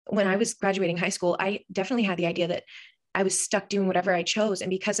when I was graduating high school, I definitely had the idea that I was stuck doing whatever I chose. And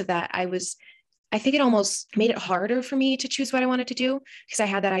because of that, I think it almost made it harder for me to choose what I wanted to do because I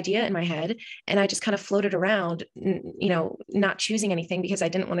had that idea in my head and I just kind of floated around, not choosing anything because I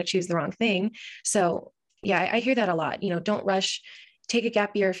didn't want to choose the wrong thing. So yeah, I hear that a lot. Don't rush, take a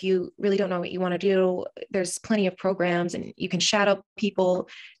gap year if you really don't know what you want to do. There's plenty of programs and you can shadow people,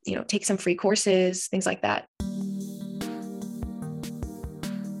 take some free courses, things like that.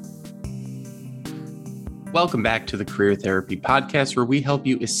 Welcome back to the Career Therapy Podcast, where we help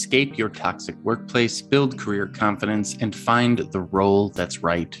you escape your toxic workplace, build career confidence, and find the role that's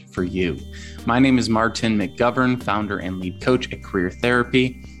right for you. My name is Martin McGovern, founder and lead coach at Career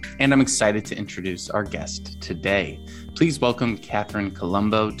Therapy, and I'm excited to introduce our guest today. Please welcome Catherine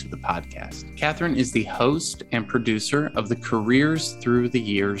Colombo to the podcast. Catherine is the host and producer of the Careers Through the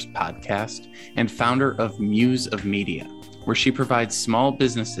Years podcast and founder of Muse of Media, where she provides small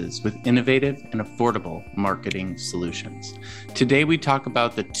businesses with innovative and affordable marketing solutions. Today, we talk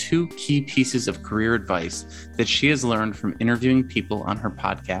about the 2 key pieces of career advice that she has learned from interviewing people on her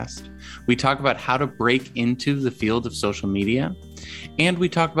podcast. We talk about how to break into the field of social media, and we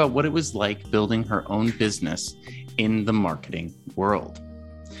talk about what it was like building her own business in the marketing world.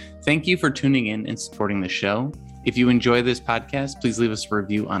 Thank you for tuning in and supporting the show. If you enjoy this podcast, please leave us a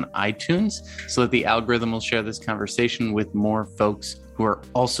review on iTunes so that the algorithm will share this conversation with more folks who are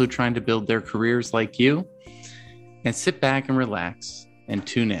also trying to build their careers like you. And sit back and relax and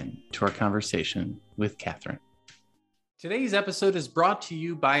tune in to our conversation with Catherine. Today's episode is brought to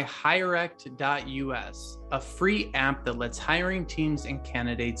you by Hirect.us, a free app that lets hiring teams and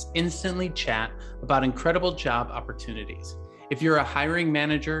candidates instantly chat about incredible job opportunities. If you're a hiring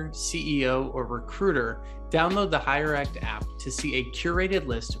manager, CEO, or recruiter, download the Hirect app to see a curated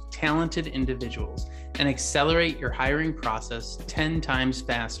list of talented individuals and accelerate your hiring process 10 times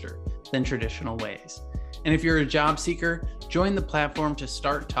faster than traditional ways. And if you're a job seeker, join the platform to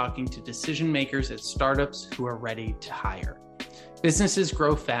start talking to decision makers at startups who are ready to hire. Businesses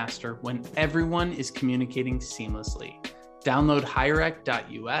grow faster when everyone is communicating seamlessly. Download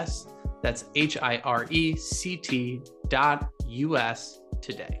Hirect.us, that's Hirect.us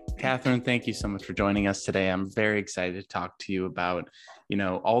today. Catherine, thank you so much for joining us today. I'm very excited to talk to you about,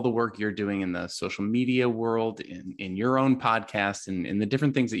 all the work you're doing in the social media world, in your own podcast, and in the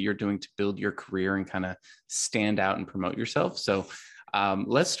different things that you're doing to build your career and kind of stand out and promote yourself. So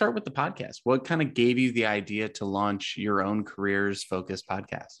let's start with the podcast. What kind of gave you the idea to launch your own careers focused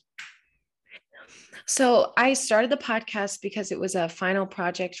podcast? So I started the podcast because it was a final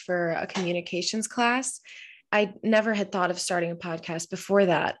project for a communications class. I never had thought of starting a podcast before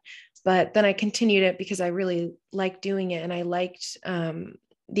that, but then I continued it because I really liked doing it. And I liked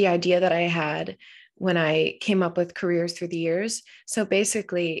the idea that I had when I came up with Careers Through the Years. So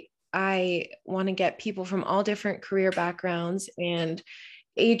basically, I want to get people from all different career backgrounds and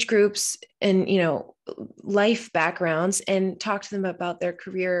age groups and, life backgrounds and talk to them about their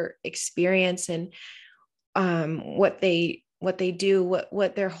career experience and what they do,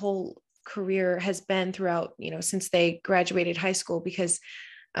 what their whole career has been throughout, since they graduated high school, because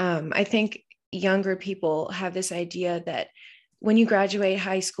I think younger people have this idea that when you graduate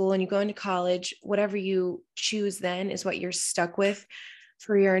high school and you go into college, whatever you choose then is what you're stuck with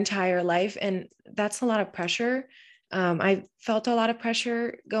for your entire life. And that's a lot of pressure. I felt a lot of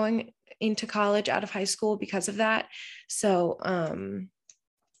pressure going into college out of high school because of that. So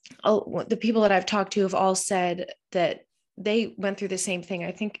the people that I've talked to have all said that they went through the same thing.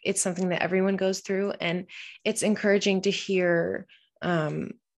 I think it's something that everyone goes through, and it's encouraging to hear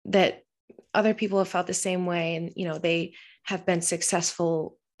that other people have felt the same way, and they have been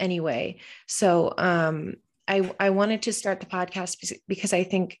successful anyway. So I wanted to start the podcast because I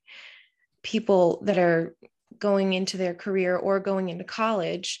think people that are going into their career or going into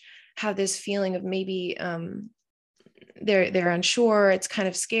college have this feeling of maybe they're unsure. It's kind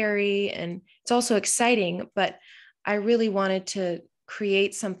of scary, and it's also exciting, but I really wanted to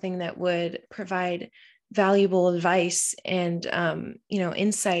create something that would provide valuable advice and,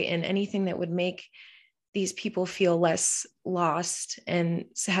 insight and anything that would make these people feel less lost and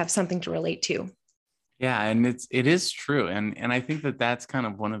have something to relate to. Yeah. And it is true. And I think that that's kind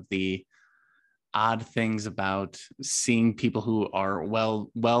of one of the odd things about seeing people who are well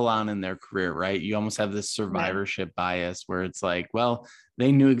on in their career, right? You almost have this survivorship bias where it's like, well,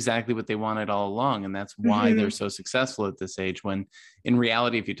 they knew exactly what they wanted all along, and that's why they're so successful at this age. When in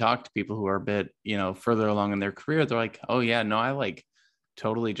reality, if you talk to people who are a bit, further along in their career, they're like, oh yeah, no, I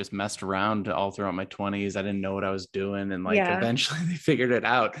totally just messed around all throughout my 20s. I didn't know what I was doing. And eventually they figured it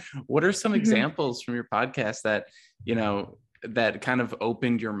out. What are some examples from your podcast that, that kind of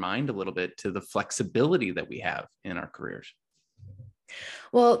opened your mind a little bit to the flexibility that we have in our careers?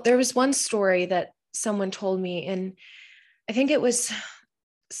 Well, there was one story that someone told me, and I think it was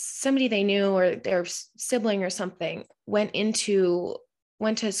somebody they knew or their sibling or something went to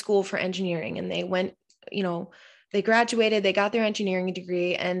school for engineering, and they went, they graduated, they got their engineering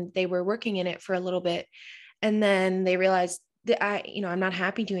degree, and they were working in it for a little bit. And then they realized that I'm not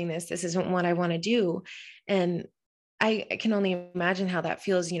happy doing this. This isn't what I want to do. And I can only imagine how that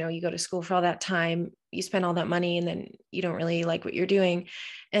feels. You go to school for all that time, you spend all that money, and then you don't really like what you're doing.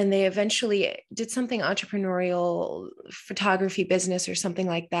 And they eventually did something entrepreneurial, photography business or something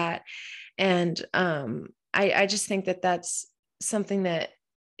like that. And I just think that that's something that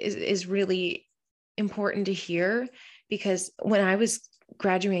is really important to hear, because when I was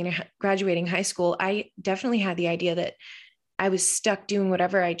graduating high school, I definitely had the idea that I was stuck doing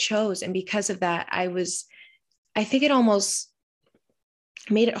whatever I chose. And because of that, I think it almost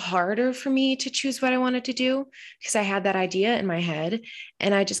made it harder for me to choose what I wanted to do, because I had that idea in my head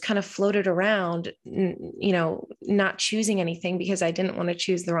and I just kind of floated around, not choosing anything because I didn't want to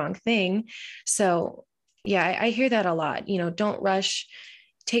choose the wrong thing. So yeah, I hear that a lot. Don't rush,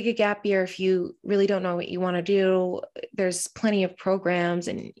 take a gap year. If you really don't know what you want to do, there's plenty of programs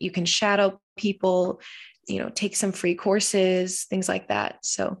and you can shadow people, take some free courses, things like that.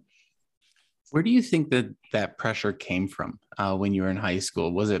 So where do you think that pressure came from when you were in high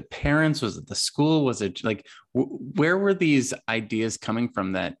school? Was it parents? Was it the school? Was it like, where were these ideas coming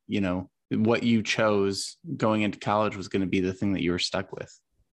from that, what you chose going into college was going to be the thing that you were stuck with?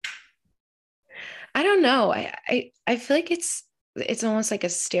 I don't know. I feel like it's almost like a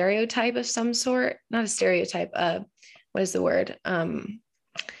stereotype of some sort, not a stereotype. What is the word?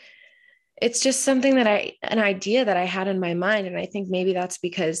 It's just something an idea that I had in my mind. And I think maybe that's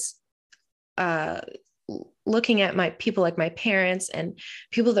because looking at my people like my parents and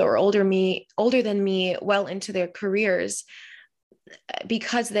people that were older than me, well into their careers,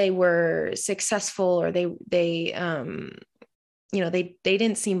 because they were successful or they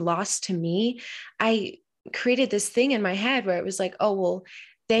didn't seem lost to me. I created this thing in my head where it was like, oh, well,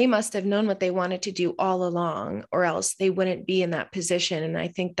 they must have known what they wanted to do all along, or else they wouldn't be in that position. And I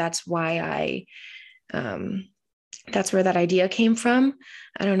think that's why that's where that idea came from.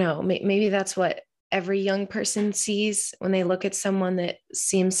 I don't know. Maybe that's what every young person sees when they look at someone that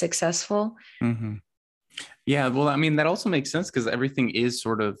seems successful. Mm-hmm. Yeah. Well, I mean, that also makes sense because everything is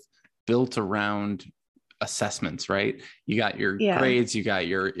sort of built around assessments, right? You got your grades, you got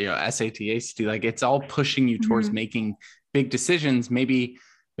your SAT, ACT, like it's all pushing you towards making big decisions. Maybe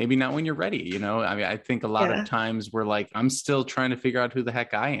not when you're ready. I mean, I think a lot of times we're like, I'm still trying to figure out who the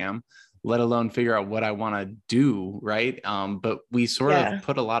heck I am, let alone figure out what I want to do. Right. But we sort of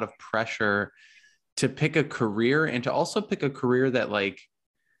put a lot of pressure to pick a career and to also pick a career that like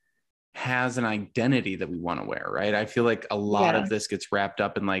has an identity that we want to wear. Right. I feel like a lot of this gets wrapped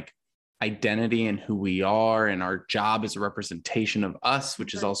up in like identity and who we are, and our job is a representation of us,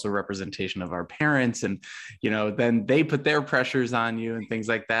 which is also a representation of our parents. And, then they put their pressures on you and things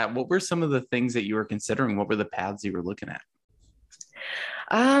like that. What were some of the things that you were considering? What were the paths you were looking at?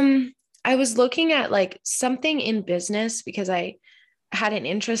 I was looking at like something in business because I had an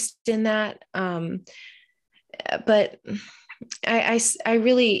interest in that. But I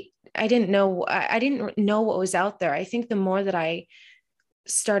didn't know. I didn't know what was out there. I think the more that I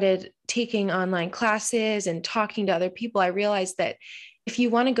started taking online classes and talking to other people, I realized that if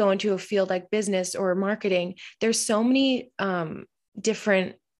you want to go into a field like business or marketing, there's so many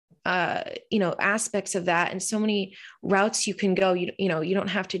different aspects of that, and so many routes you can go. You don't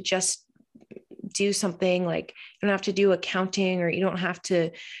have to just do something like, you don't have to do accounting, or you don't have to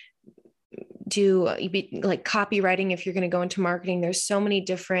do like copywriting if you're going to go into marketing. There's so many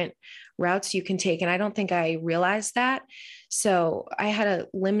different routes you can take, and I don't think I realized that. So I had a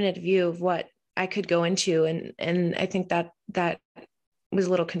limited view of what I could go into, and I think that was a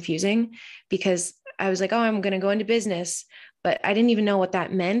little confusing, because I was like, oh, I'm going to go into business, but I didn't even know what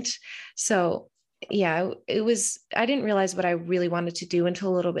that meant. So yeah, I didn't realize what I really wanted to do until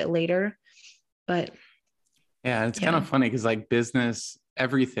a little bit later. But yeah, it's kind of funny because like business,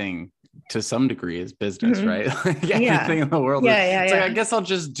 everything to some degree is business, right? Like everything in the world. It's like, I guess I'll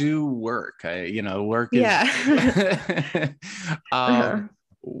just do work. Work is.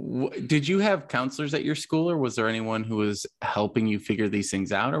 Did you have counselors at your school, or was there anyone who was helping you figure these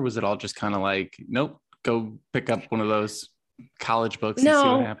things out? Or was it all just kind of like, nope, go pick up one of those college books and see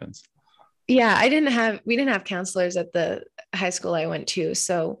what happens? Yeah, we didn't have counselors at the high school I went to.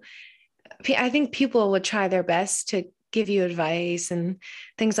 So I think people would try their best to give you advice and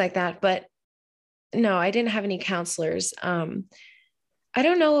things like that. But no, I didn't have any counselors. I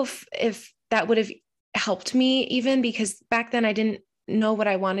don't know if that would have helped me, even because back then I didn't know what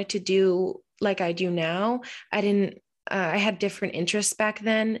I wanted to do like I do now. I had different interests back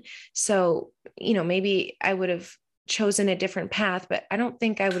then. So, maybe I would have chosen a different path, but I don't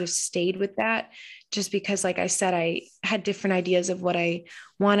think I would have stayed with that, just because, like I said, I had different ideas of what I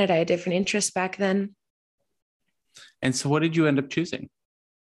wanted. I had different interests back then. And so what did you end up choosing?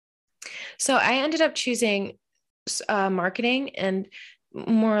 So I ended up choosing marketing, and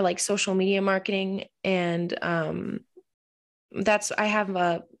more like social media marketing. And I have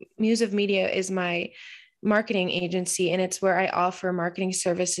a Muse of Media is my marketing agency, and it's where I offer marketing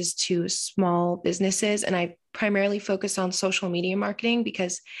services to small businesses. And I primarily focus on social media marketing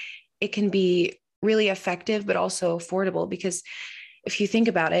because it can be really effective, but also affordable. Because if you think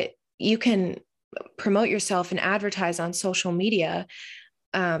about it, you can promote yourself and advertise on social media.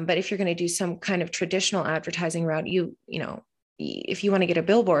 But if you're going to do some kind of traditional advertising route, if you want to get a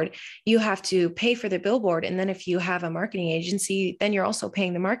billboard, you have to pay for the billboard. And then if you have a marketing agency, then you're also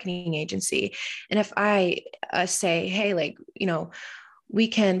paying the marketing agency. And if I say, hey, we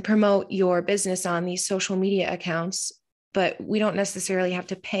can promote your business on these social media accounts, but we don't necessarily have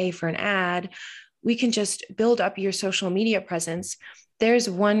to pay for an ad. We can just build up your social media presence. There's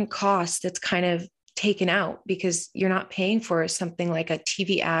one cost that's kind of taken out because you're not paying for something like a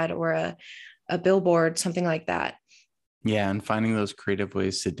TV ad or a billboard, something like that. Yeah, and finding those creative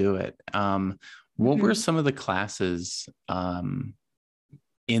ways to do it. What were some of the classes in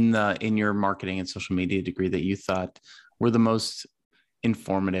your marketing and social media degree that you thought were the most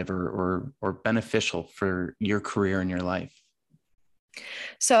informative or beneficial for your career and your life?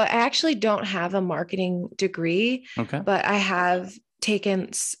 So I actually don't have a marketing degree, okay, but I have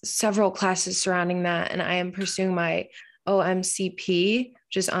taken several classes surrounding that, and I am pursuing my OMCP,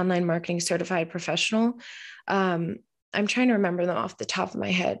 which is Online Marketing Certified Professional. I'm trying to remember them off the top of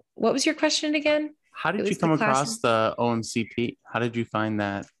my head. What was your question again? How did you come across the OMCP? How did you find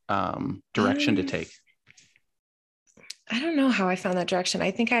that direction to take? I don't know how I found that direction.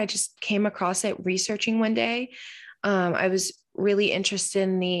 I think I just came across it researching one day. I was really interested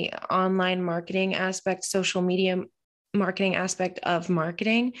in the online marketing aspect, social media marketing aspect of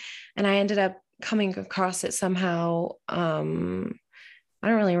marketing. And I ended up coming across it somehow. I don't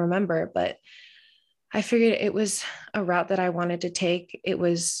really remember, but I figured it was a route that I wanted to take. It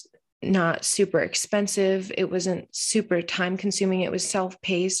was not super expensive. It wasn't super time consuming. It was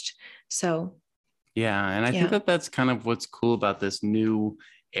self-paced. So yeah. And I think that that's kind of what's cool about this new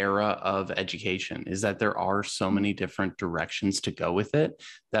era of education is that there are so many different directions to go with it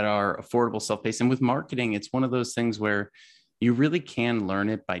that are affordable, self-paced. And with marketing, it's one of those things where you really can learn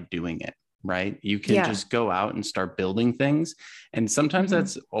it by doing it, right? You can just go out and start building things. And sometimes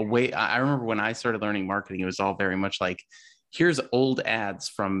that's a way. I remember when I started learning marketing, it was all very much like, here's old ads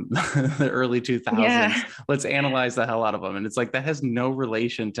from the early 2000s. Yeah. Let's analyze the hell out of them. And it's like, that has no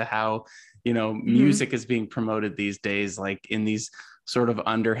relation to how, music is being promoted these days, like in these sort of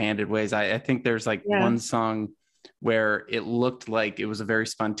underhanded ways. I think there's like one song where it looked like it was a very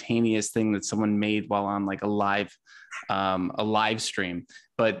spontaneous thing that someone made while on like a live stream.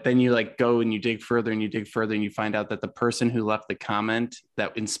 But then you like go and you dig further and you find out that the person who left the comment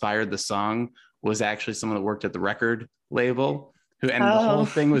that inspired the song was actually someone that worked at the record label the whole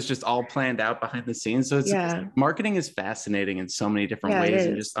thing was just all planned out behind the scenes. So it's marketing is fascinating in so many different ways,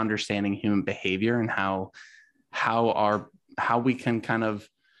 and just understanding human behavior and how we can kind of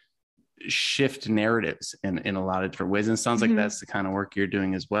shift narratives in a lot of different ways. And it sounds like that's the kind of work you're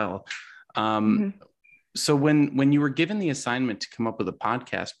doing as well. So when you were given the assignment to come up with a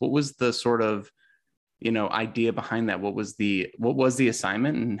podcast, what was the sort of, idea behind that? What was the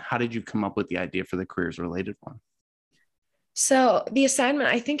assignment, and how did you come up with the idea for the careers related one? So the assignment,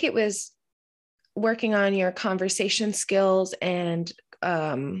 I think it was working on your conversation skills and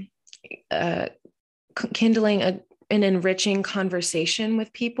kindling an enriching conversation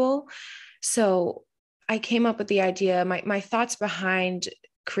with people. So I came up with the idea. My thoughts behind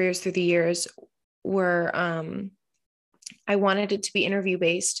Careers Through the Years were I wanted it to be interview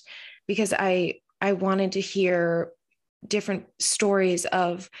based because I wanted to hear different stories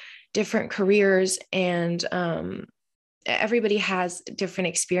of different careers, and everybody has different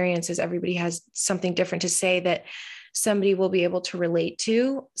experiences. Everybody has something different to say that somebody will be able to relate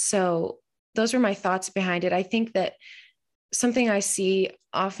to. So those were my thoughts behind it. I think that something I see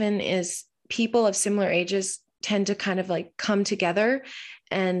often is people of similar ages tend to kind of like come together,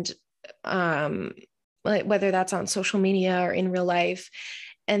 and whether that's on social media or in real life,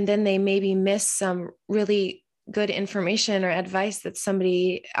 and then they maybe miss some really good information or advice that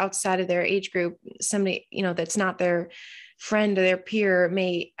somebody outside of their age group, somebody, that's not their friend or their peer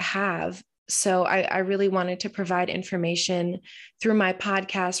may have. So I really wanted to provide information through my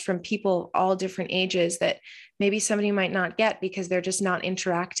podcast from people all different ages that maybe somebody might not get because they're just not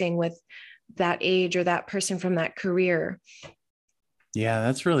interacting with that age or that person from that career. Yeah,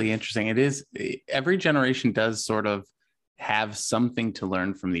 that's really interesting. It is, every generation does sort of have something to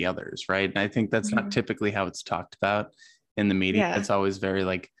learn from the others, right? And I think that's not typically how it's talked about in the media. Yeah. It's always very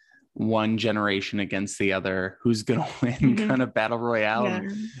like one generation against the other, who's going to win kind of battle royale. Yeah.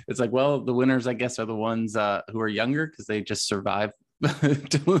 It's like, well, the winners, I guess, are the ones who are younger because they just survive in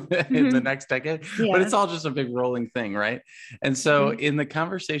the next decade. Yeah. But it's all just a big rolling thing, right? And so in the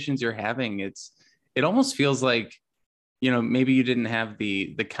conversations you're having, it almost feels like, maybe you didn't have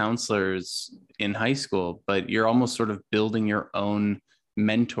the counselors in high school, but you're almost sort of building your own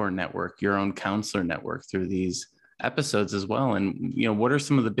mentor network, your own counselor network through these episodes as well. And, what are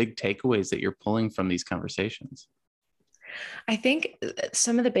some of the big takeaways that you're pulling from these conversations? I think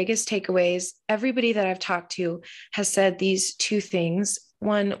some of the biggest takeaways, everybody that I've talked to has said these two things.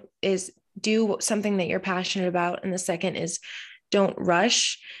 One is do something that you're passionate about. And the second is don't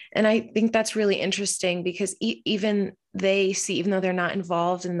rush. And I think that's really interesting because even they see, even though they're not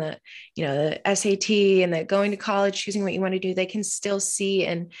involved in the, the SAT and the going to college, choosing what you want to do, they can still see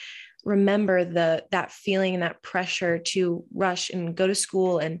and remember that feeling and that pressure to rush and go to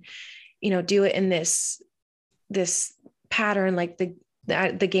school and, do it in this pattern, like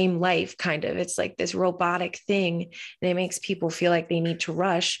the game life kind of, it's like this robotic thing and it makes people feel like they need to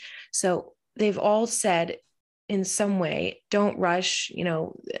rush. So they've all said in some way, don't rush.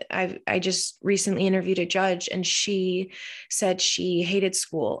 I just recently interviewed a judge and she said she hated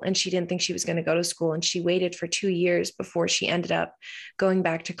school and she didn't think she was going to go to school. And she waited for 2 years before she ended up going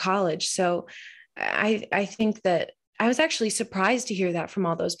back to college. So I think that I was actually surprised to hear that from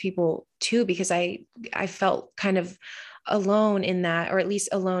all those people too, because I felt kind of alone in that, or at least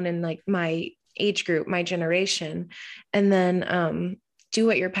alone in like my age group, my generation. And then, do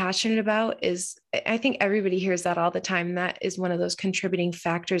what you're passionate about is, I think everybody hears that all the time. That is one of those contributing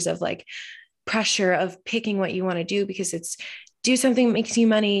factors of like pressure of picking what you want to do, because it's do something that makes you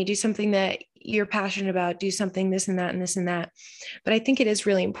money, do something that you're passionate about, do something this and that and this and that. But I think it is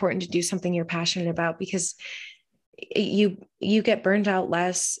really important to do something you're passionate about because you get burned out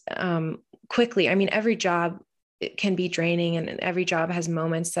less quickly. I mean, every job can be draining and every job has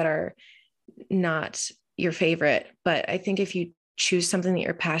moments that are not your favorite. But I think if you choose something that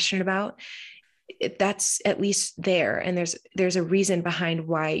you're passionate about, that's at least there. And there's a reason behind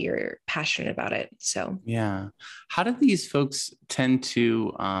why you're passionate about it. So, yeah. How do these folks tend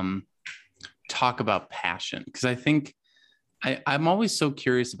to talk about passion? Because I think I'm always so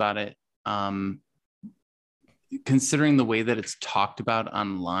curious about it. Considering the way that it's talked about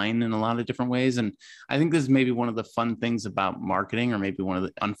online in a lot of different ways. And I think this is maybe one of the fun things about marketing, or maybe one of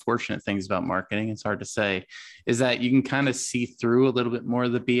the unfortunate things about marketing, it's hard to say, is that you can kind of see through a little bit more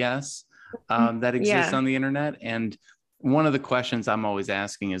of the BS that exists on the internet. And one of the questions I'm always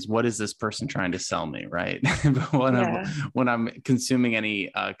asking is, what is this person trying to sell me? Right. when I'm consuming any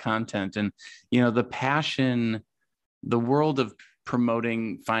content, and, the passion, the world of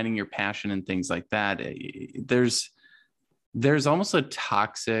promoting finding your passion and things like that, there's almost a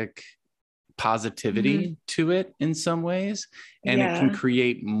toxic positivity to it in some ways, and it can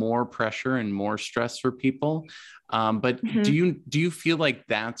create more pressure and more stress for people. But do you feel like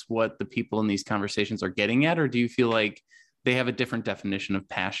that's what the people in these conversations are getting at, or do you feel like they have a different definition of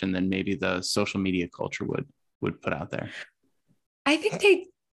passion than maybe the social media culture would put out there? I think they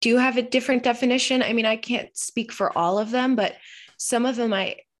do have a different definition. I mean, I can't speak for all of them, but some of them,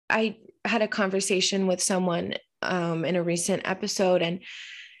 I had a conversation with someone in a recent episode, and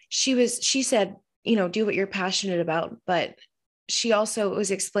she said, do what you're passionate about. But she also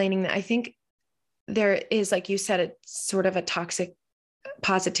was explaining that I think there is, like you said, it's sort of a toxic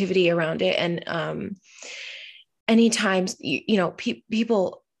positivity around it. And anytime,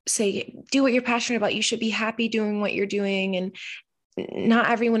 people say, do what you're passionate about, you should be happy doing what you're doing. And not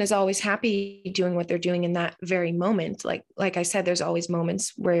everyone is always happy doing what they're doing in that very moment. Like I said, there's always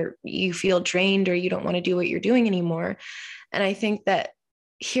moments where you feel drained or you don't want to do what you're doing anymore. And I think that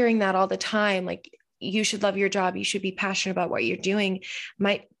hearing that all the time, like you should love your job, you should be passionate about what you're doing,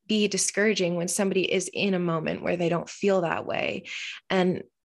 might be discouraging when somebody is in a moment where they don't feel that way. And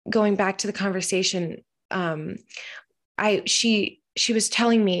going back to the conversation, she was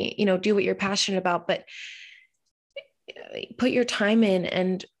telling me, do what you're passionate about, but put your time in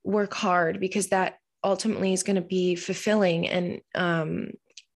and work hard, because that ultimately is going to be fulfilling. And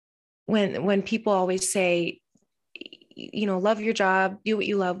when people always say, love your job, do what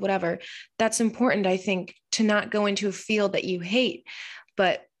you love, whatever. That's important, I think, to not go into a field that you hate,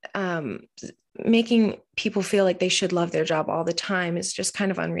 but making people feel like they should love their job all the time is just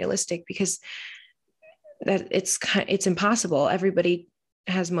kind of unrealistic, because it's impossible. Everybody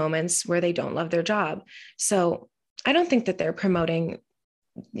has moments where they don't love their job. So I don't think that they're promoting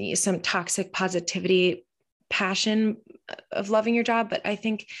some toxic positivity passion of loving your job, but I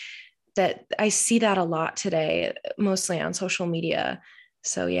think that I see that a lot today, mostly on social media.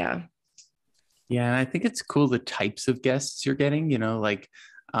 So yeah. Yeah, and I think it's cool the types of guests you're getting,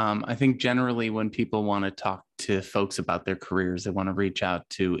 I think generally when people want to talk to folks about their careers, they want to reach out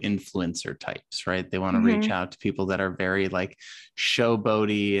to influencer types, right? They want to reach out to people that are very like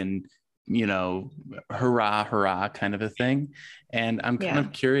showboaty and, hurrah, hurrah kind of a thing. And I'm kind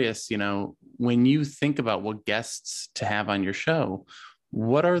of curious, when you think about what guests to have on your show,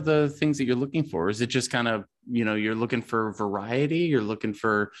 what are the things that you're looking for? Is it just kind of, you're looking for variety? You're looking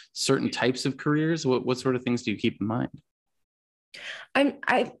for certain types of careers? What sort of things do you keep in mind?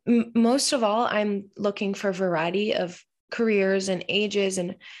 Most of all, I'm looking for variety of careers and ages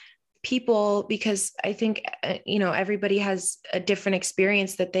and people, because I think, everybody has a different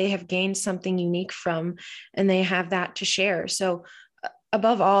experience that they have gained something unique from, and they have that to share. So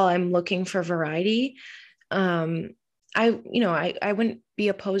above all, I'm looking for variety. I wouldn't be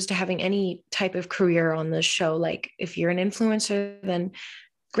opposed to having any type of career on the show. Like if you're an influencer, then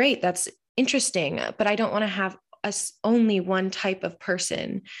great, that's interesting, but I don't want to have only one type of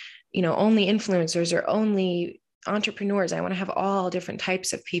person, only influencers or only entrepreneurs. I want to have all different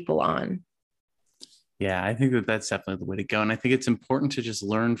types of people on. Yeah, I think that that's definitely the way to go. And I think it's important to just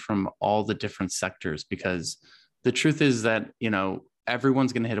learn from all the different sectors, because the truth is that,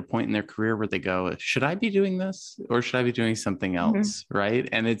 everyone's going to hit a point in their career where they go, should I be doing this or should I be doing something else? Right.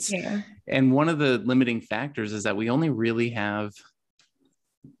 And and one of the limiting factors is that we only really have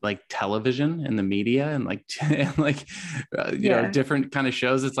like television and the media and different kind of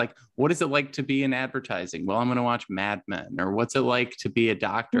shows. It's like, what is it like to be in advertising? Well, I'm going to watch Mad Men. Or what's it like to be a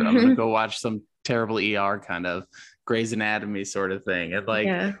doctor? I'm going to go watch some terrible ER kind of Grey's Anatomy sort of thing.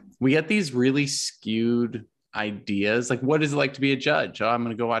 And we get these really skewed ideas. Like, what is it like to be a judge? Oh, I'm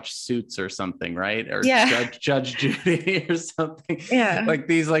going to go watch Suits or something, right? Or Judge Judy or something. Yeah. Like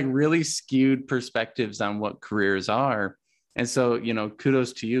these like really skewed perspectives on what careers are. And so,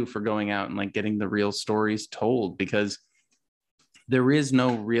 kudos to you for going out and like getting the real stories told, because there is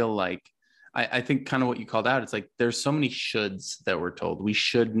no real, I think kind of what you called out. It's like, there's so many shoulds that we're told. We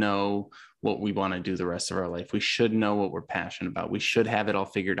should know what we want to do the rest of our life. We should know what we're passionate about. We should have it all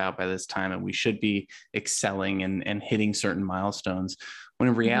figured out by this time. And we should be excelling and hitting certain milestones. When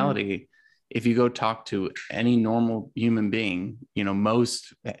in reality, if you go talk to any normal human being,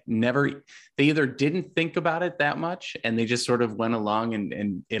 most never, they either didn't think about it that much and they just sort of went along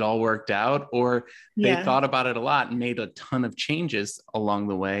and it all worked out, or they thought about it a lot and made a ton of changes along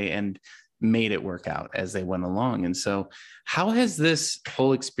the way and made it work out as they went along. And so how has this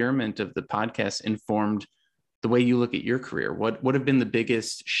whole experiment of the podcast informed the way you look at your career? What have been the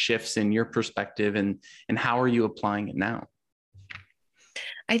biggest shifts in your perspective, and how are you applying it now?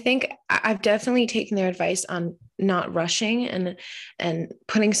 I think I've definitely taken their advice on not rushing and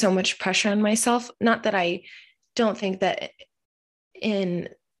putting so much pressure on myself. Not that I don't think that in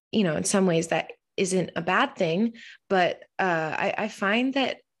some ways that isn't a bad thing, but I find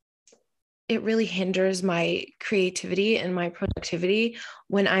that it really hinders my creativity and my productivity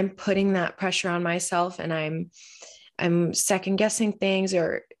when I'm putting that pressure on myself and I'm second guessing things,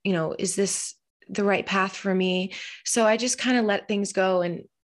 or, is this the right path for me? So I just kind of let things go, and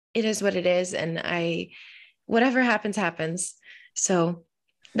it is what it is. And whatever happens, happens. So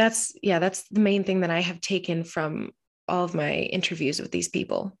that's the main thing that I have taken from all of my interviews with these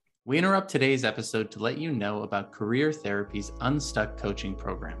people. We interrupt today's episode to let you know about Career Therapy's Unstuck coaching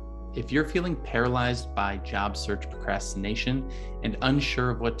program. If you're feeling paralyzed by job search procrastination and unsure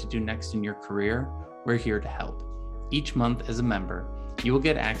of what to do next in your career, we're here to help. Each month as a member, you will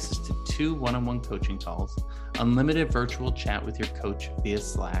get access to 2 one-on-one coaching calls, unlimited virtual chat with your coach via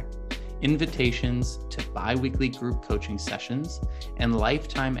Slack, invitations to bi-weekly group coaching sessions, and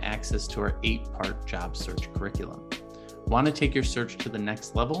lifetime access to our 8-part job search curriculum. Want to take your search to the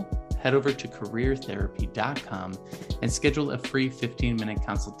next level? Head over to careertherapy.com and schedule a free 15-minute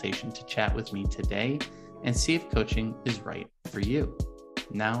consultation to chat with me today and see if coaching is right for you.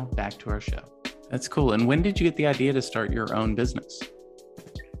 Now back to our show. That's cool. And when did you get the idea to start your own business?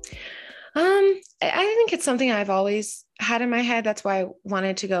 I think it's something I've always had in my head. That's why I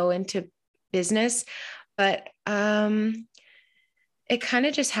wanted to go into business, but it kind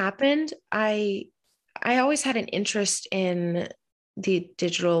of just happened. I I always had an interest in the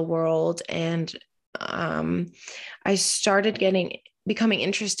digital world, and I started becoming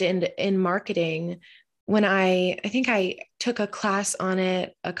interested in marketing when I think I took a class on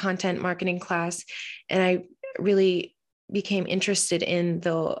it, a content marketing class, and I really became interested in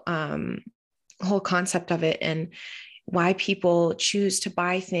the whole concept of it and why people choose to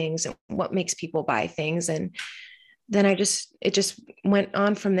buy things and what makes people buy things. And then it just went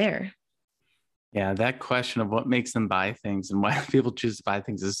on from there. Yeah, that question of what makes them buy things and why people choose to buy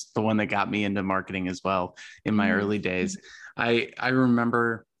things is the one that got me into marketing as well in my early days. I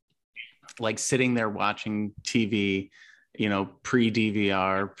remember like sitting there watching TV, pre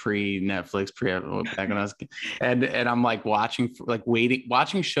DVR, pre Netflix, back when I was, and I'm like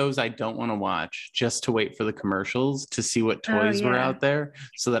watching shows I don't want to watch just to wait for the commercials to see what toys were out there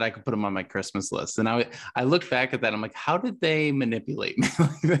so that I could put them on my Christmas list. And I look back at that, I'm like, how did they manipulate me?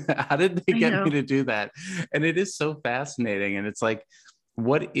 How did they get me to do that? And it is so fascinating. And it's like,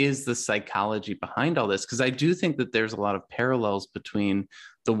 what is the psychology behind all this? Because I do think that there's a lot of parallels between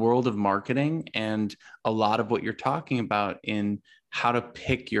the world of marketing and a lot of what you're talking about in how to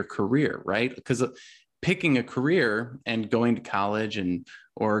pick your career, right? Because picking a career and going to college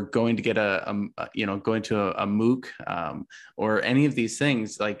or going to get going to a MOOC or any of these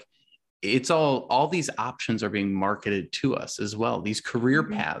things, like it's all these options are being marketed to us as well. These career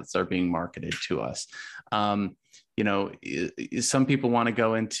paths are being marketed to us. Some people want to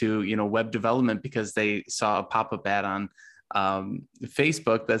go into, web development because they saw a pop-up ad on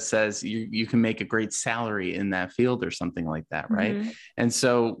Facebook that says you can make a great salary in that field or something like that, right? And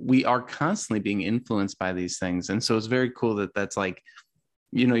so we are constantly being influenced by these things. And so it's very cool that that's like,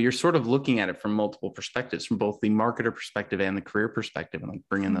 you're sort of looking at it from multiple perspectives, from both the marketer perspective and the career perspective, and like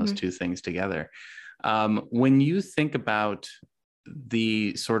bringing those two things together. When you think about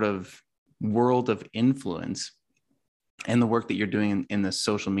the sort of world of influence and the work that you're doing in the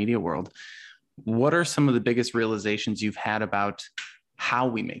social media world, what are some of the biggest realizations you've had about how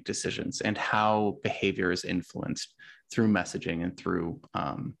we make decisions and how behavior is influenced through messaging and through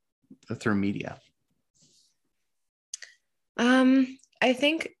media? I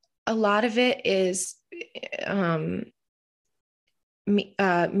think a lot of it is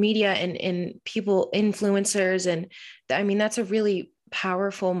media and people, influencers. And I mean, that's a really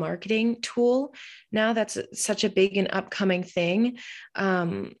powerful marketing tool. Now that's such a big and upcoming thing.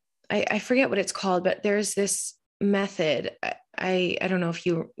 I forget what it's called, but there's this method. I don't know if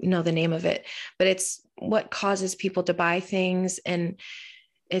you know the name of it, but it's what causes people to buy things. And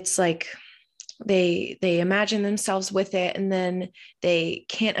it's like they imagine themselves with it, and then they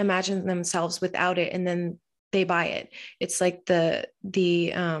can't imagine themselves without it, and then they buy it. It's like they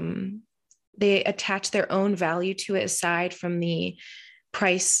attach their own value to it aside from the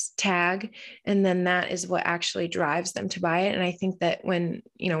price tag, and then that is what actually drives them to buy it. And I think that when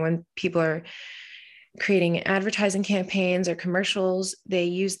people are creating advertising campaigns or commercials, they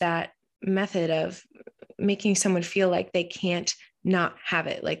use that method of making someone feel like they can't not have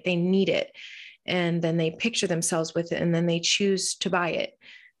it, like they need it, and then they picture themselves with it, and then they choose to buy it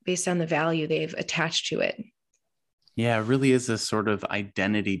based on the value they've attached to it. Yeah, it really is a sort of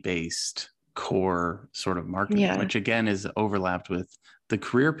identity-based core sort of marketing, which again is overlapped with the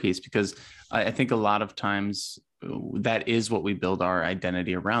career piece, because I think a lot of times that is what we build our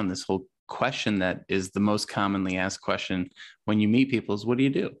identity around. This whole question that is the most commonly asked question when you meet people is, what do you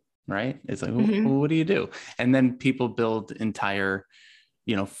do? Right? It's like, well, what do you do? And then people build entire,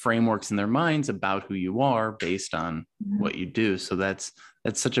 frameworks in their minds about who you are based on what you do. So that's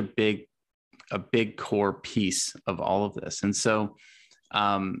such a big core piece of all of this. And so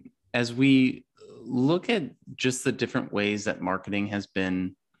as we look at just the different ways that marketing has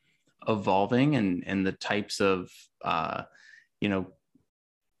been evolving and the types of,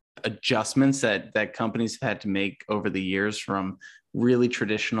 adjustments that companies have had to make over the years, from really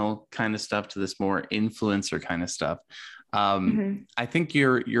traditional kind of stuff to this more influencer kind of stuff. I think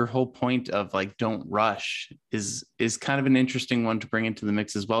your whole point of like, don't rush is kind of an interesting one to bring into the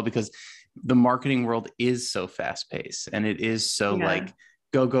mix as well, because the marketing world is so fast paced, and it is so like,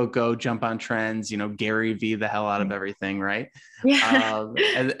 go, jump on trends, Gary V the hell out of everything. Right.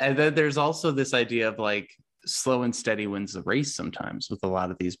 And then there's also this idea of like, slow and steady wins the race sometimes with a lot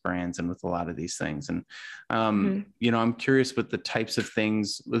of these brands and with a lot of these things. And, I'm curious with the types of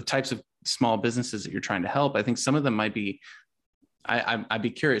things, the types of small businesses that you're trying to help. I think some of them might be, I'd be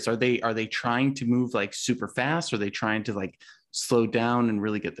curious, are they trying to move like super fast? Are they trying to like slow down and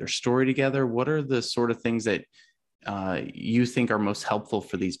really get their story together? What are the sort of things that you think are most helpful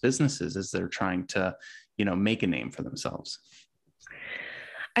for these businesses as they're trying to, make a name for themselves?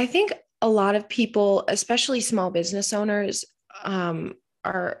 I think a lot of people, especially small business owners,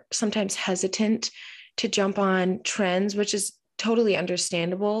 are sometimes hesitant to jump on trends, which is totally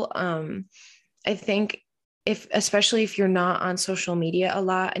understandable. I think especially if you're not on social media a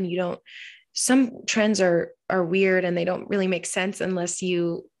lot and you don't, some trends are weird and they don't really make sense unless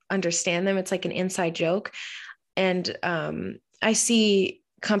you understand them. It's like an inside joke. And I see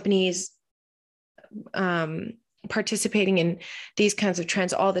companies participating in these kinds of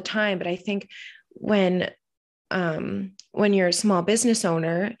trends all the time. But I think when you're a small business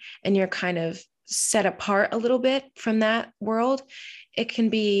owner and you're kind of set apart a little bit from that world, it can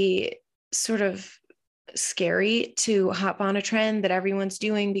be sort of scary to hop on a trend that everyone's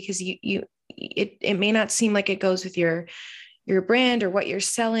doing, because it may not seem like it goes with your brand or what you're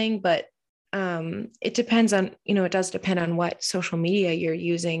selling, but it depends on, it does depend on what social media you're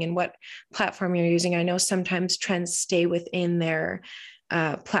using and what platform you're using. I know sometimes trends stay within their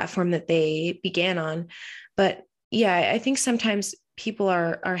platform that they began on, but yeah, I think sometimes people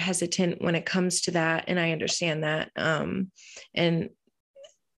are hesitant when it comes to that, and I understand that.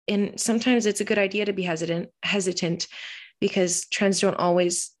 And sometimes it's a good idea to be hesitant because trends don't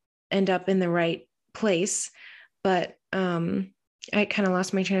always end up in the right place. But I kind of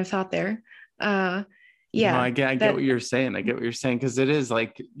lost my train of thought there. Yeah. No, I get what you're saying. I get what you're saying, because it is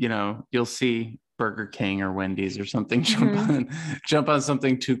like, you'll see Burger King or Wendy's or something jump on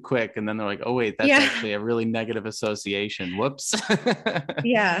something too quick, and then they're like, oh wait, that's actually a really negative association. Whoops.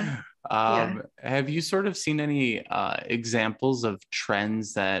 Yeah. Have you sort of seen any examples of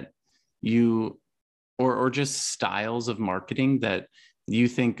trends that you or just styles of marketing that you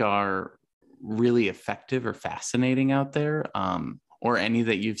think are really effective or fascinating out there? Or any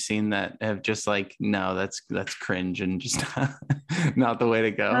that you've seen that have just like, no, that's cringe and just not the way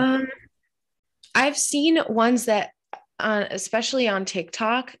to go? I've seen ones that, especially on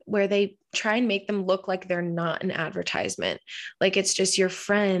TikTok, where they try and make them look like they're not an advertisement. Like it's just your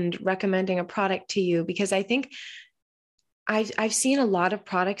friend recommending a product to you, because I think I've seen a lot of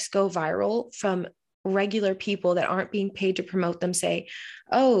products go viral from regular people that aren't being paid to promote them, say,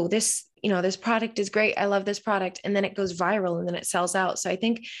 oh, this product is great, I love this product, and then it goes viral and then it sells out. So I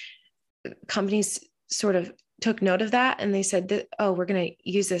think companies sort of took note of that, and they said that, oh, we're going to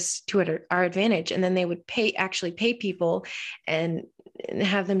use this to our advantage. And then they would actually pay people and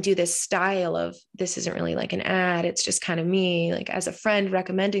have them do this style of, this isn't really like an ad, it's just kind of me, like as a friend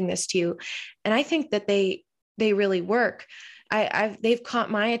recommending this to you. And I think that they really work. They've caught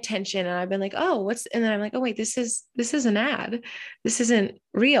my attention, and I've been like, oh, and then I'm like, oh wait, this is an ad. This isn't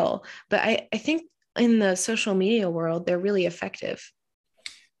real. But I think in the social media world, they're really effective.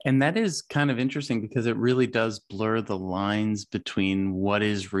 And that is kind of interesting, because it really does blur the lines between what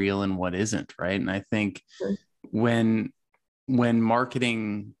is real and what isn't, right? And I think when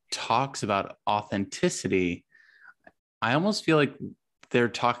marketing talks about authenticity, I almost feel like they're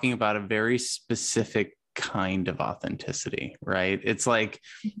talking about a very specific kind of authenticity, right? It's like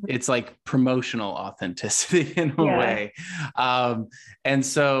promotional authenticity in a way. And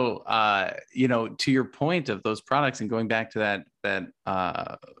so to your point of those products, and going back to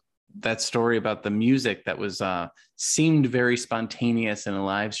that story about the music that was seemed very spontaneous in a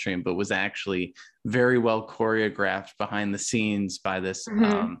live stream, but was actually very well choreographed behind the scenes by this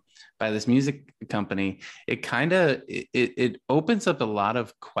music company. It kind of it opens up a lot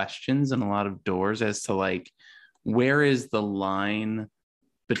of questions and a lot of doors as to like, where is the line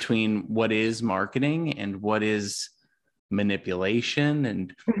between what is marketing and what is manipulation,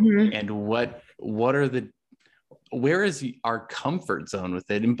 and what are where is our comfort zone with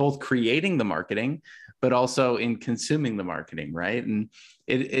it, in both creating the marketing but also in consuming the marketing, right? And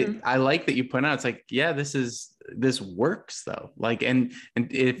I like that you point out, it's like, yeah, this works though. Like, and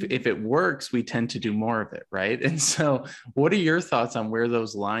if it works, we tend to do more of it, right? And so what are your thoughts on where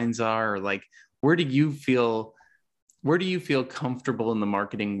those lines are? Or like, where do you feel comfortable in the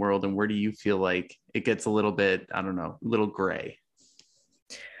marketing world, and where do you feel like it gets a little bit, I don't know, a little gray?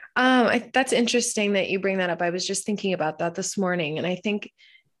 That's interesting that you bring that up. I was just thinking about that this morning, and I think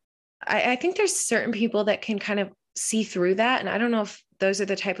there's certain people that can kind of see through that. And I don't know if those are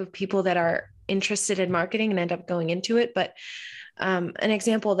the type of people that are interested in marketing and end up going into it. But an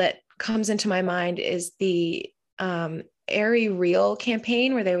example that comes into my mind is the Airy Real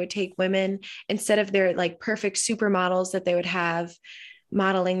campaign, where they would take women, instead of their like perfect supermodels that they would have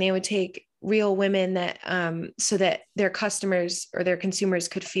modeling, they would take real women that so that their customers or their consumers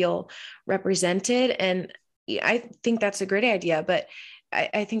could feel represented. And I think that's a great idea, but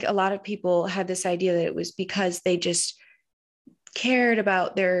I think a lot of people had this idea that it was because they just cared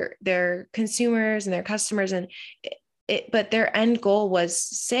about their consumers and their customers, and but their end goal was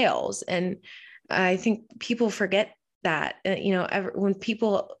sales. And I think people forget that, when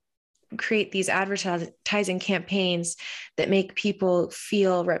people create these advertising campaigns that make people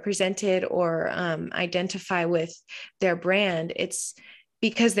feel represented or identify with their brand, it's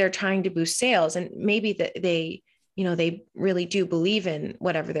because they're trying to boost sales, and maybe that they really do believe in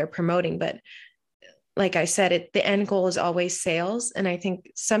whatever they're promoting. But like I said, the end goal is always sales. And I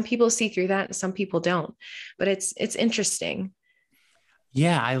think some people see through that and some people don't, but it's interesting.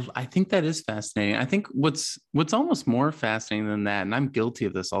 Yeah, I think that is fascinating. I think what's almost more fascinating than that, and I'm guilty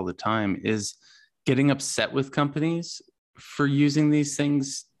of this all the time, is getting upset with companies for using these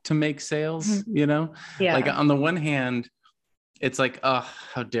things to make sales, Yeah. Like on the one hand, it's like, oh,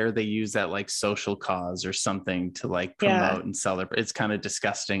 how dare they use that like social cause or something to like promote and sell it's kind of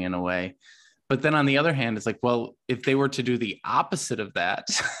disgusting in a way. But then on the other hand, it's like, well, if they were to do the opposite of that,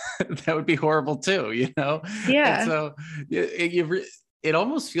 that would be horrible too, Yeah. And so it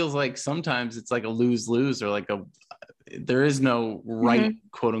almost feels like sometimes it's like a lose-lose, or there is no right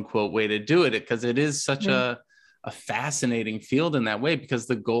quote unquote way to do it, because it is such a fascinating field in that way, because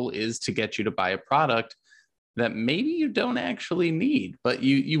the goal is to get you to buy a product that maybe you don't actually need, but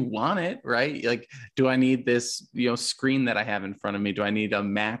you want it, right? Like, do I need this, screen that I have in front of me? Do I need a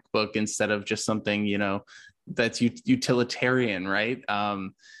MacBook instead of just something, that's utilitarian, right?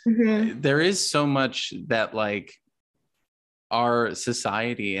 There is so much that like our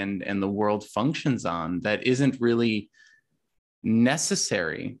society and the world functions on that isn't really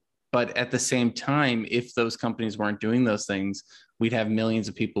necessary. But at the same time, if those companies weren't doing those things, we'd have millions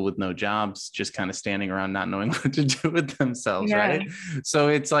of people with no jobs, just kind of standing around not knowing what to do with themselves, right? So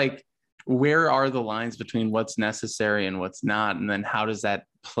it's like, where are the lines between what's necessary and what's not? And then how does that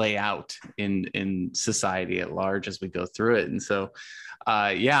play out in society at large as we go through it? And so,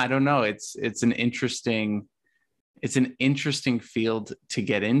 I don't know. It's an interesting field to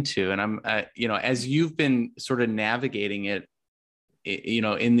get into. And I'm, as you've been sort of navigating it,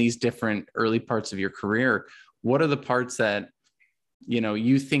 in these different early parts of your career, what are the parts that,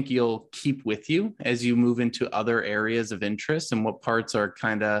 you think you'll keep with you as you move into other areas of interest, and what parts are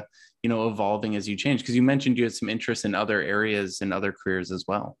kind of, evolving as you change? Because you mentioned you had some interest in other areas and other careers as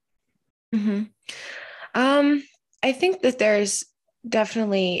well. I think that there's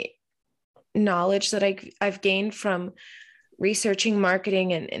definitely knowledge that I've gained from researching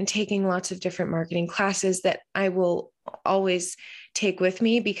marketing and taking lots of different marketing classes that I will always take with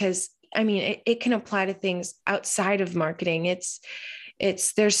me, because it can apply to things outside of marketing.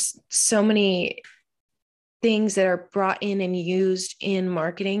 There's so many things that are brought in and used in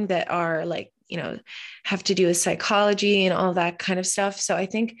marketing that are like, have to do with psychology and all that kind of stuff. So I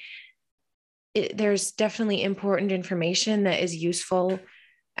think there's definitely important information that is useful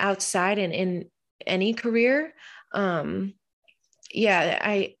outside and in any career. I've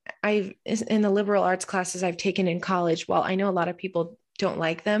in the liberal arts classes I've taken in college, while I know a lot of people don't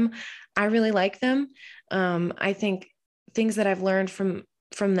like them, I really like them. I think things that I've learned from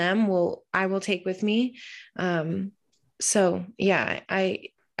them I will take with me. So yeah, I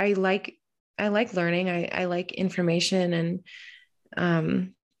like learning. I like information,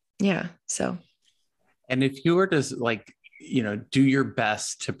 and so. And if you were to like, do your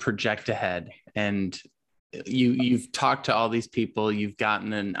best to project ahead, and you've talked to all these people, you've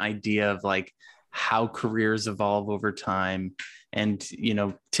gotten an idea of like how careers evolve over time, and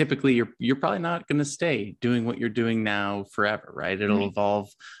typically you're probably not going to stay doing what you're doing now forever, right? It'll evolve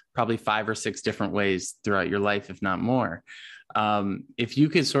probably 5 or 6 different ways throughout your life, if not more. If you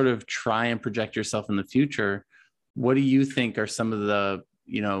could sort of try and project yourself in the future, what do you think are some of the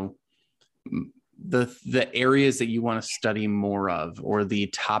the areas that you want to study more of, or the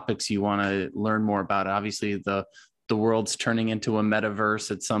topics you want to learn more about? Obviously the world's turning into a metaverse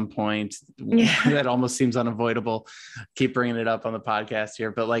at some point. That almost seems unavoidable. Keep bringing it up on the podcast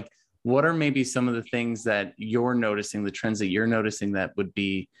here, but like, what are maybe some of the things that you're noticing, the trends that you're noticing that would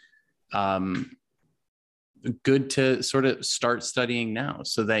be good to sort of start studying now,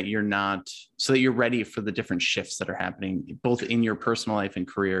 so that you're ready for the different shifts that are happening both in your personal life and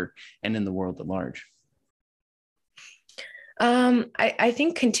career and in the world at large? I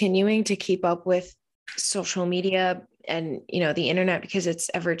think continuing to keep up with social media and, the internet, because it's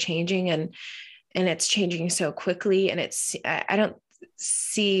ever changing and it's changing so quickly, and I don't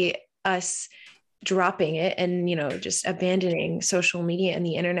see us dropping it and, just abandoning social media and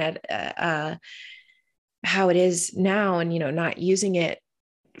the internet, how it is now, and, not using it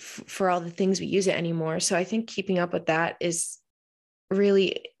for all the things we use it anymore. So I think keeping up with that is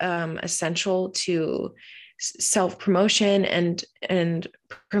really essential to self-promotion and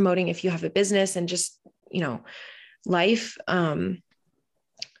promoting if you have a business, and just, life. Uh,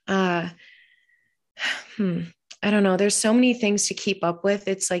 I don't know. There's so many things to keep up with.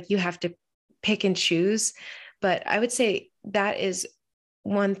 It's like you have to pick and choose. But I would say that is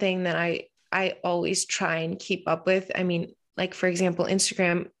one thing that I always try and keep up with. I mean, like for example,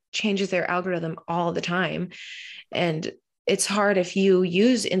 Instagram changes their algorithm all the time. And it's hard if you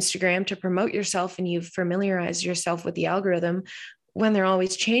use Instagram to promote yourself and you've familiarized yourself with the algorithm when they're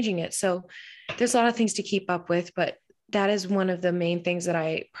always changing it. So there's a lot of things to keep up with, but that is one of the main things that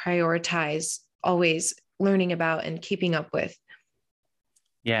I prioritize always learning about and keeping up with.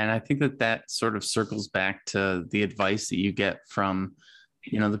 Yeah, and I think that sort of circles back to the advice that you get from,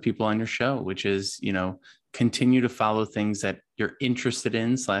 the people on your show, which is, continue to follow things that you're interested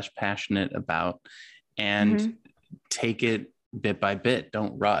in / passionate about, and take it bit by bit.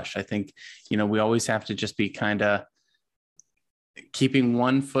 Don't rush. I think, we always have to just be kind of keeping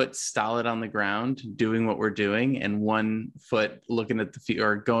one foot solid on the ground, doing what we're doing, and one foot looking at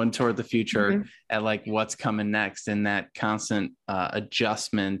or going toward the future at like what's coming next, and that constant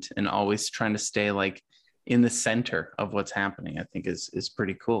adjustment and always trying to stay like in the center of what's happening, I think is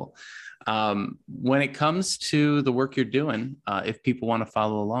pretty cool. When it comes to the work you're doing, if people want to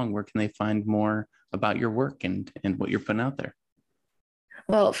follow along, where can they find more about your work and what you're putting out there?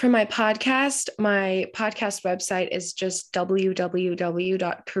 Well, for my podcast website is just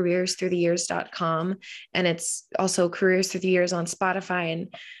www.careersthroughtheyears.com. And it's also Careers Through the Years on Spotify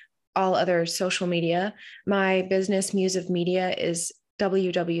and all other social media. My business, Muse of Media, is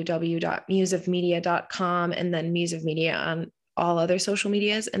www.museofmedia.com, and then Muse of Media on all other social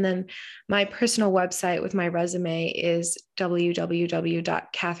medias. And then my personal website with my resume is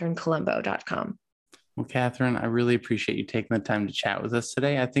www.catherinecolombo.com. Well, Catherine, I really appreciate you taking the time to chat with us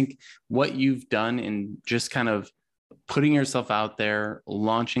today. I think what you've done in just kind of putting yourself out there,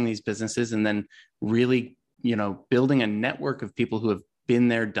 launching these businesses, and then really, building a network of people who have been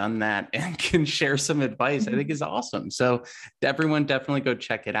there, done that, and can share some advice, I think is awesome. So everyone definitely go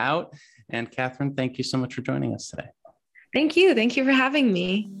check it out. And Catherine, thank you so much for joining us today. Thank you. Thank you for having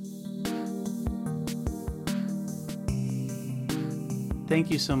me. Thank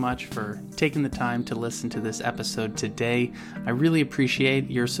you so much for taking the time to listen to this episode today. I really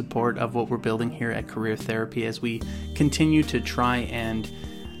appreciate your support of what we're building here at Career Therapy as we continue to try and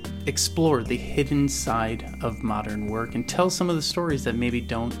explore the hidden side of modern work and tell some of the stories that maybe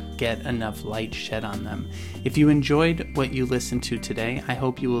don't get enough light shed on them. If you enjoyed what you listened to today, I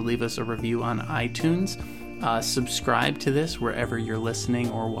hope you will leave us a review on iTunes. Subscribe to this wherever you're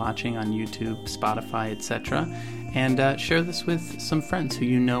listening or watching on YouTube, Spotify, etc. And share this with some friends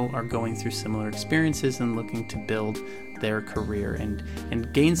who are going through similar experiences and looking to build their career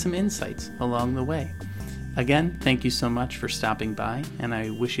and gain some insights along the way. Again, thank you so much for stopping by, and I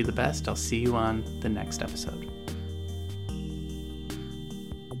wish you the best. I'll see you on the next episode.